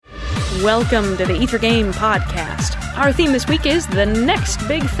Welcome to the Ether Game Podcast. Our theme this week is The Next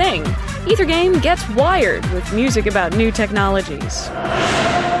Big Thing. Ether Game gets wired with music about new technologies.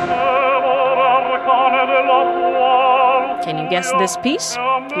 Can you guess this piece?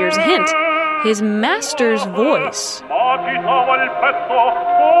 Here's a hint. His master's voice.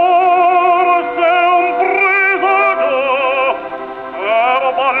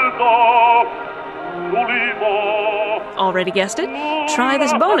 Already guessed it? Try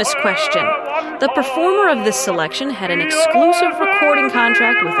this bonus question. The performer of this selection had an exclusive recording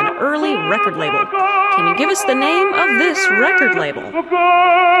contract with an early record label. Can you give us the name of this record label?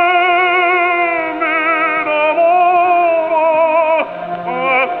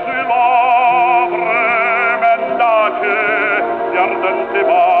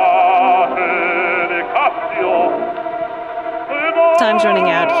 Time's running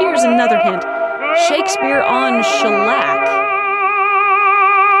out. Here's another hint. Shakespeare on shellac.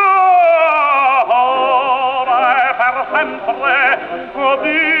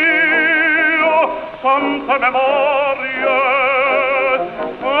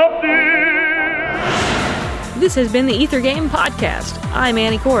 This has been the Ether Game Podcast. I'm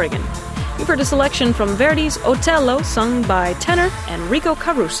Annie Corrigan. You've heard a selection from Verdi's Otello, sung by tenor Enrico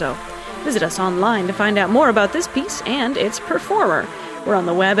Caruso. Visit us online to find out more about this piece and its performer. We're on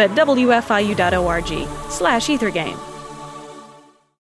the web at wfiu.org/ethergame.